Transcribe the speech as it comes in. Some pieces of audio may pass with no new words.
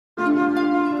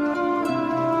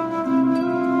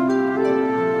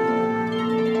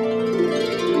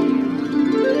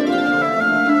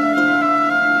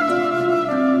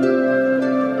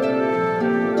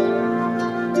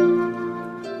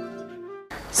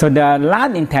So the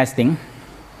large intestine,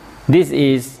 this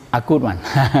is a good one.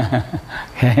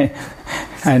 Okay?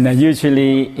 And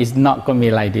usually it's not going to be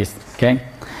like this. Okay?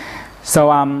 So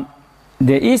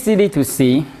the easily to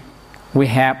see, we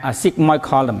have a sigmoid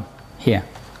column here.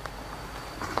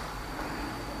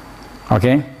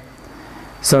 Okay?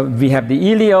 So we have the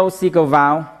ileocecal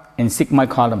valve and sigmoid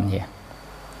column here.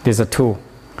 There's a two.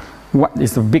 What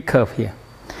is the big curve here?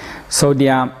 So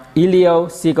the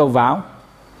ileocecal valve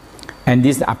and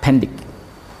this appendix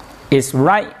is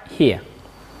right here.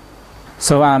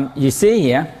 So you see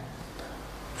here,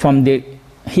 from the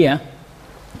here,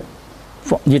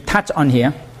 you touch on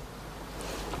here,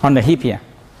 on the hip here,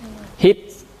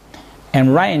 hip,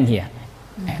 and right in here.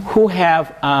 Who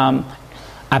have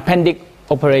appendix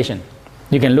operation?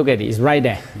 You can look at it. It's right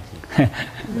there.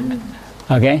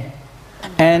 Okay.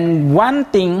 And one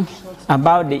thing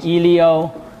about the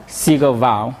ileocecal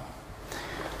valve,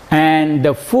 and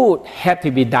the food have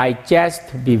to be digested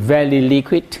to be very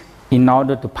liquid in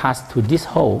order to pass through this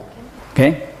hole.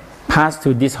 Okay, pass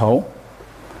through this hole,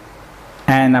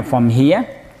 and from here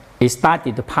it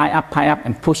started to pile up,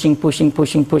 and pushing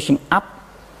up.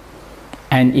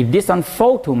 And if this one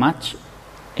fall too much,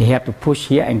 you have to push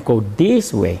here and go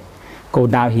this way, go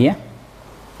down here,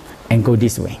 and go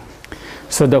this way.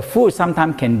 So the food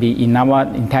sometimes can be in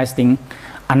our intestine.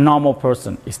 A normal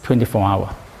person is 24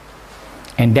 hours.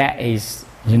 And that is,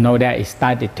 that it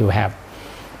started to have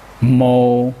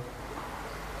more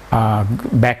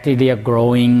bacteria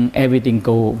growing, everything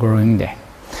growing there.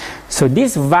 So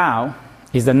this valve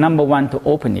is the number one to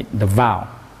open it, the valve.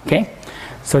 Okay?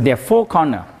 So there are four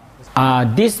corners.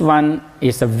 This one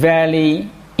is a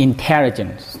very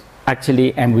intelligent,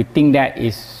 actually, and we think that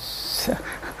is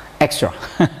extra.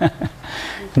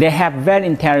 They have very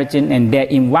intelligent, and they're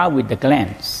involved with the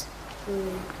glands.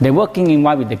 They're working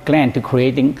involved with the gland to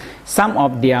creating some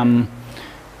of the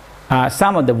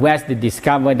ways they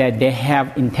discover that they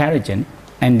have intelligence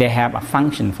and they have a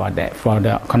function for that, for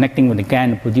the connecting with the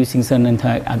gland, producing certain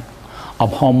type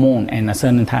of hormone and a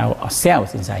certain type of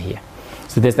cells inside here.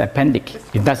 So there's the appendix.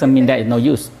 It doesn't mean that it's no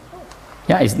use.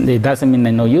 Yeah, it doesn't mean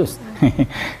that no use.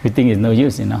 We think it's no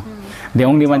use, The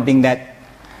only one thing that,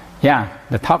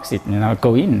 the toxic,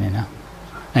 go in,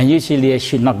 and usually it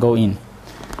should not go in,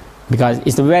 because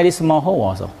it's a very small hole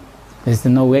also. There's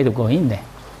no way to go in there,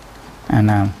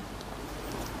 and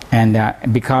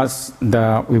because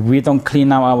we don't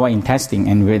clean out our intestine,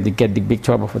 and we get the big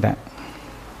trouble for that.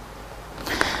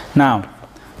 Now,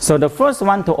 so the first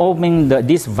one to open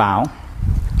this valve,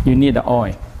 you need the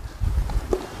oil.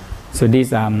 So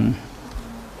this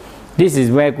is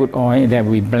very good oil that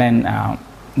we blend.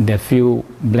 The few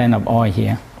blend of oil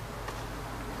here: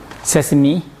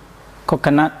 sesame,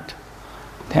 coconut,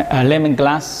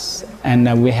 lemongrass,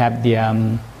 and we have the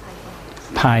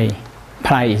pie.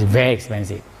 Pie is very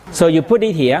expensive. So you put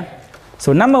it here.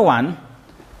 So number one,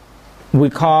 you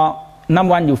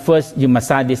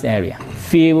massage this area.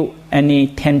 Feel any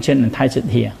tension and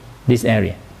tightness here, this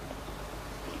area.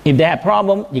 If they have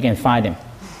problem, you can find them.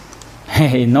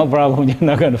 Hey, no problem, you're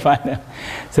not going to find them.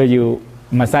 So you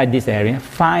massage this area,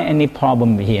 find any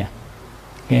problem here.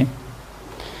 Okay?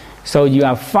 So you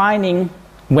are finding,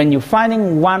 when you're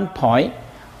finding one point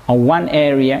or one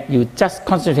area, you just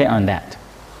concentrate on that.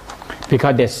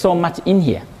 Because there's so much in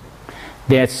here.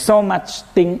 There's so much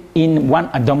thing in one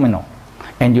abdominal.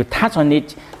 And you touch on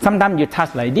it, sometimes you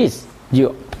touch like this.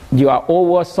 You are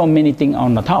over so many things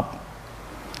on the top.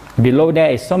 Below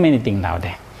there is so many things down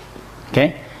there.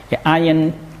 Okay? The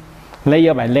iron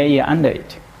layer by layer under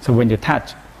it. So when you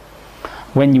touch,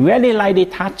 when you really lightly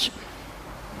touch,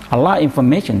 a lot of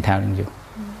information telling you.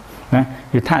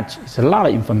 You touch, it's a lot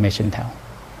of information telling.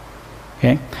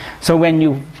 Okay? So when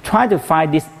you try to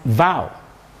find this valve,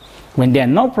 when there are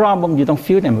no problem, you don't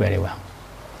feel them very well.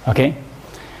 Okay?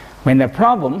 When the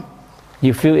problem,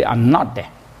 you feel it are not there.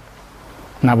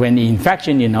 Now when the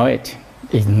infection,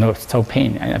 it's not so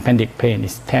pain, appendix pain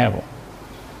is terrible.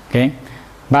 Okay?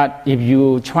 But if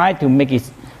you try to make it,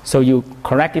 so you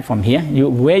correct it from here,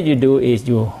 where you do is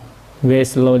you very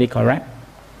slowly correct.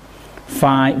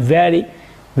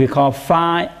 We call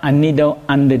find a needle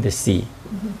under the sea.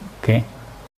 Okay?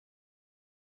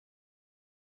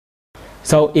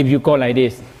 So if you go like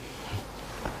this,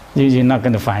 you're not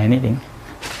going to find anything.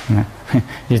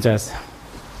 You're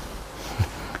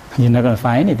not going to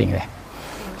find anything there.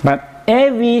 But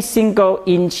every single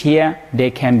inch here, they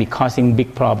can be causing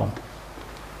big problem.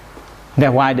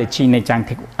 That's why the Chi Nei Chang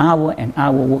take hour and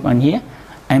hour work on here,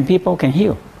 and people can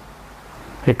heal.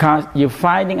 Because you're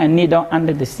finding a needle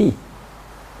under the sea.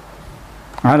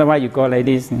 Otherwise you go like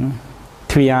this,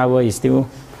 3 hours is still,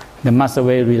 the muscle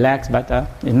will relax, but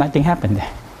nothing happened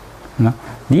there. No?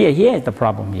 Here is the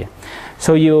problem here.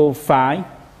 So you find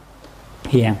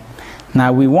here.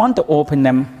 Now we want to open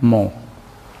them more.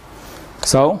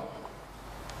 So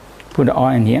put the oil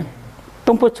in here.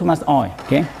 Don't put too much oil,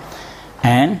 okay?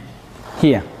 And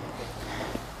here.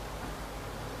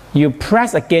 You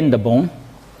press against the bone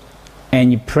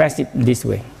and you press it this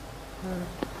way.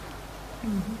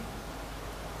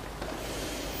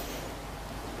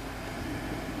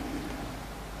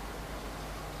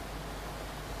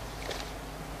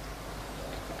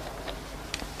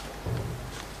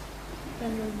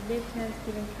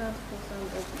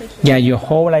 Yeah, you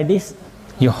hold like this.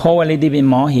 You hold a little bit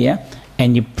more here,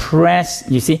 and you press.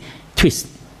 You see, twist.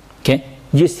 Okay,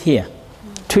 just here,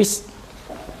 twist.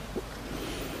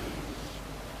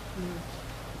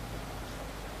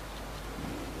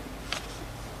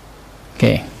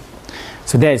 Okay,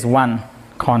 so there is one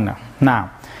corner.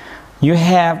 Now, you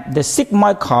have the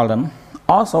sigmoid column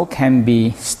also can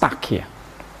be stuck here.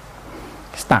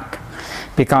 Stuck,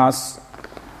 because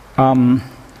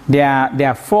there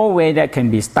are 4 ways that can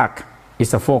be stuck.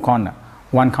 It's a 4 corner.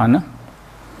 1 corner.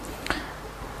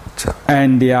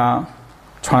 And the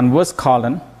transverse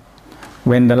column,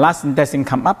 when the last intestine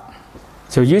come up,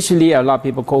 so usually a lot of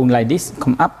people go like this,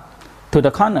 come up to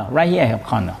the corner. Right here I have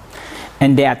corner.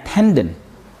 And there are tendon.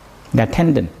 There are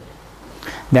tendon.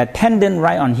 There are tendon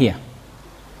right on here.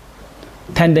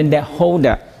 Tendon that hold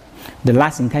the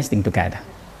last intestine together.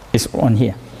 It's on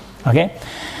here. Okay?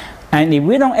 And if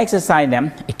we don't exercise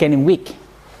them, it's getting weak.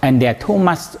 And there are too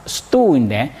much stool in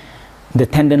there, the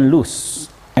tendon loose.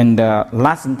 And the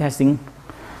last intestine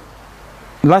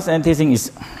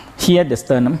is here the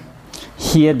sternum,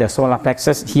 here the solar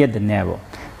plexus, here the navel.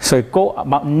 So it go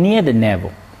about near the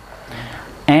navel.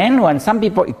 And when some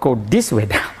people, it go this way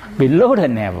down, below the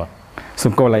navel. So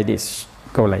go like this,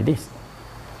 go like this.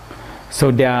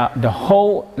 So the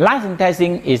whole last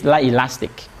intestine is like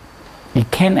elastic.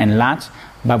 It can enlarge,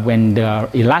 but when the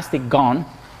elastic gone,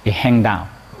 it hang down.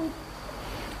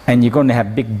 And you're going to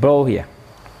have big blow here.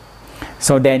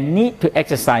 So they need to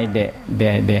exercise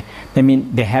they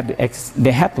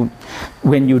have to,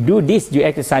 when you do this, you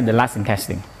exercise the last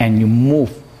intestine and you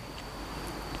move.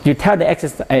 You tell the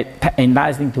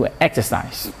intestine to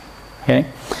exercise. Okay?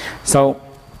 So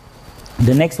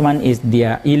the next one is the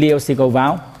ileocecal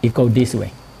valve. It goes this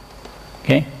way.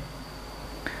 Okay?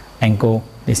 And go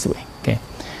this way. Okay?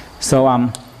 So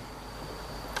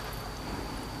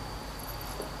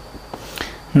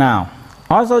now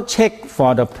also check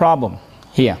for the problem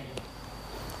here.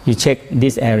 You check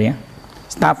this area.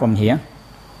 Start from here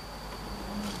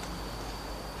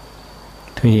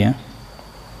to here.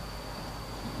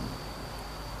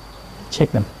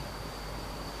 Check them.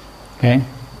 Okay.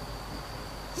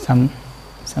 Some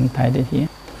tied it here.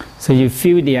 So you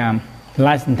feel the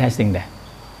last intestine there.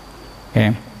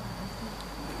 Okay.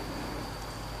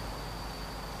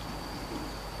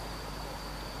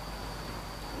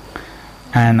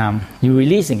 And you're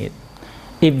releasing it.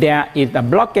 If there is a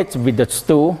blockage with the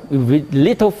stool, with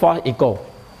little force, it goes.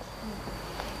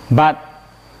 But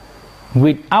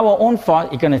with our own force,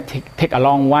 it's going to take a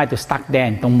long while to stuck there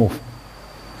and don't move.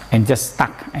 And just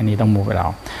stuck and you don't move at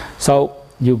all. So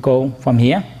you go from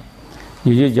here.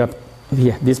 You use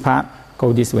here, this part,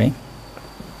 go this way.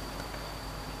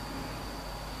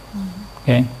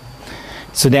 Okay.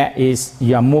 So that is,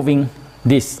 you are moving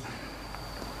this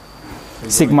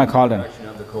sigmoid colon.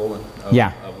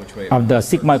 Which way? Of the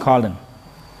sigmoid colon.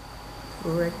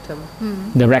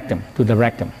 Rectum. The rectum, to the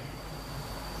rectum.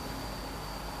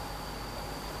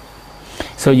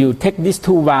 So you take these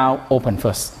 2 valves open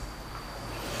first.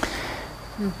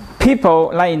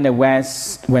 People, like in the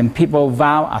West, when people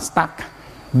valve are stuck,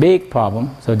 big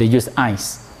problem, so they use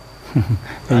ice.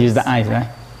 They use the ice, right?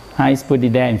 Ice, put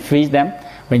it there and freeze them.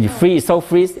 When you freeze, so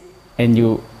freeze, and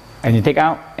you take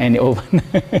out and you open.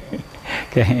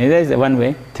 Okay, that's one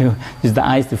way to use the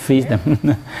ice to freeze them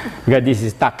because this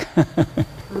is stuck.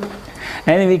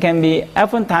 And it can be,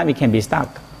 oftentimes it can be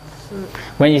stuck.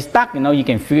 When it's stuck, you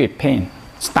can feel it pain.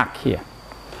 Stuck here.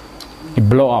 It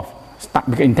blow off. Stuck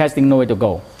because intestine nowhere to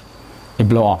go. It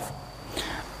blow off.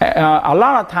 A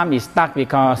lot of time it's stuck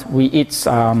because we eat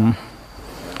certain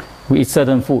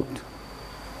food,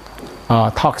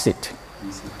 toxic,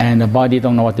 and the body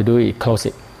don't know what to do. It close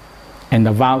it, and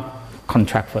the valve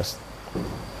contract first.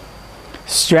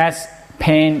 Stress,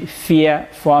 pain, fear,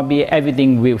 phobia,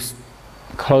 everything will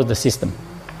close the system.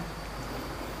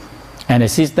 And the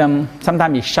system,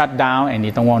 sometimes it shut down and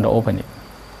you don't want to open it.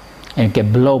 And it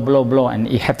get blow, and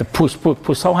you have to push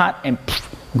so hard and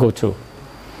go through.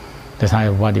 That's how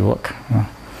your body works.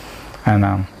 And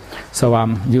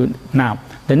now,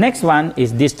 the next one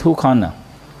is these 2 corners.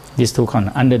 these two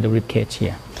corners under the rib cage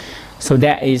here. So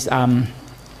that is,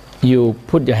 you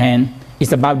put your hand,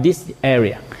 it's about this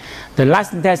area. The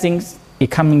last intestine is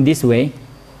coming this way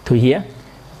to here,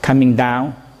 coming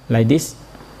down like this,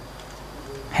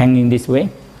 hanging this way,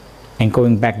 and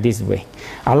going back this way.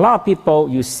 A lot of people,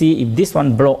 you see if this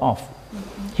one blow off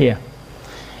here,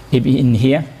 if in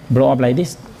here, blow up like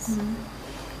this,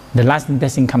 the last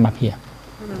intestine come up here.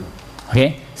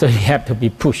 Okay, so you have to be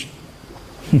pushed.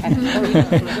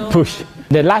 Push.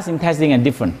 The last intestine are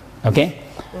different. Okay,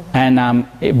 and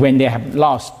when they have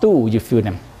lost stool, you feel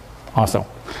them also.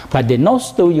 But the no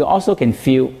stool, you also can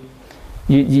feel.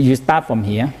 You start from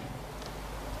here.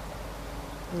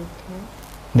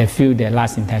 They feel the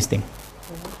last intestine.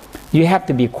 You have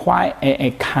to be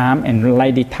quiet, calm, and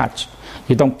lightly touch.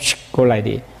 You don't go like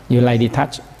this. You lightly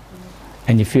touch,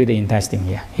 and you feel the intestine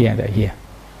here, here.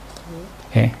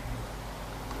 Okay,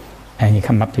 and you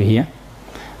come up to here.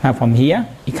 Now from here,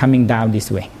 it's coming down this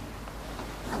way.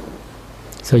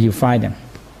 So you find them.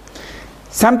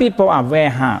 Some people are very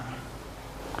hard.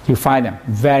 You find them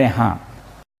very hard.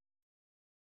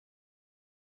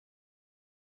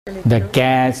 The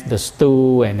gas, the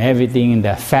stool, and everything,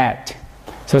 the fat.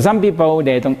 So some people,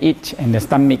 they don't eat in the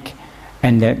stomach,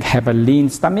 and they have a lean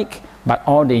stomach, but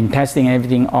all the intestine,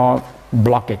 everything, all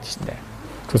blockage there.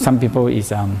 So some people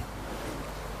is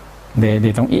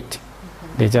they don't eat.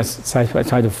 They just try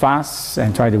to fast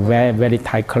and try to wear very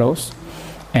tight clothes,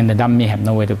 and the dummy have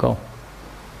nowhere to go.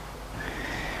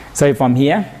 So from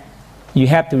here, you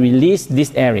have to release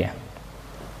this area.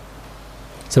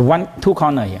 So two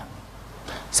corner here.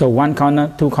 So 1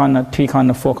 corner, 2 corner, 3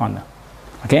 corner, 4 corner.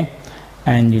 Okay,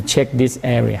 and you check this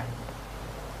area.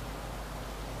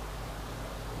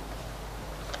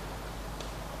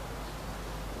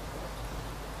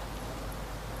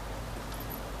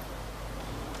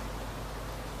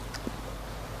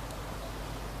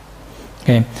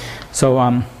 Okay,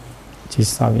 so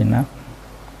just solve enough.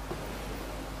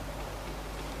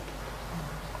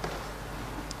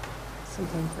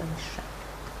 Sometimes very sharp.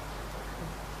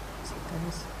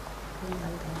 Sometimes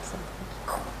light and sometimes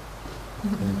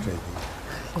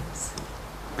yes.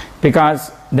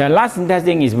 Because the last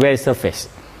intestine is very surface.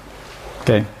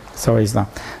 Okay, so it's not.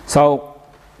 So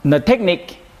the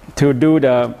technique to do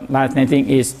the last intestine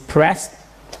is press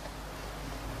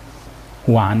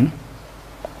 1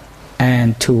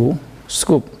 and 2,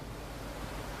 scoop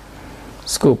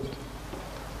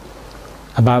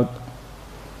about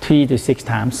 3 to 6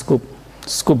 times,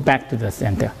 scoop back to the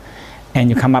center, and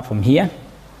you come up from here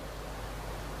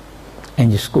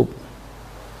and you scoop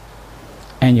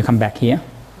and you come back here.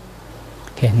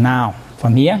 Okay, now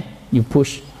from here you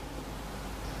push.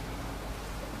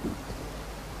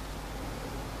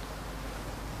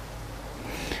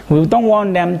 We don't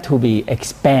want them to be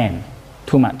expand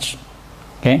too much.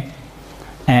 Okay,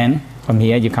 and from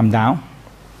here you come down.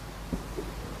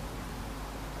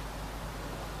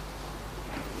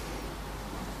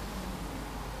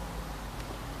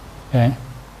 Okay,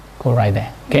 go right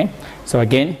there. Okay, so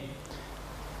again,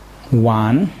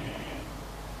 1.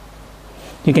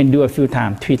 You can do a few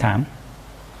times, 3 times,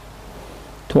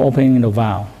 to open the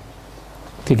valve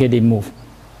to get it moved.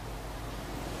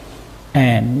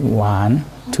 And 1,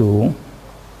 2,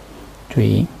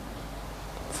 3,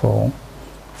 4,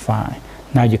 5.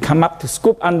 Now you come up to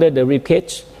scoop under the rib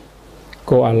cage,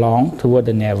 go along toward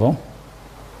the navel,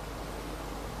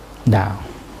 down,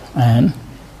 and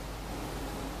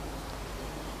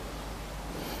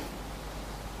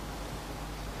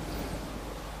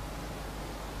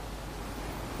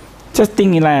just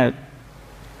think like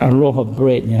a loaf of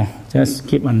bread, yeah. Just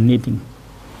keep on kneading.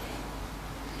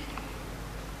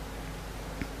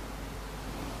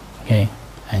 Okay,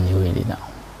 and you read it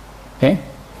down. Okay,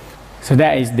 so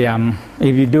that is the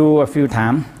if you do a few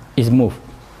times, it's move.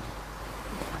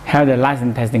 How the last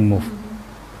intestine move.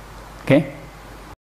 Okay.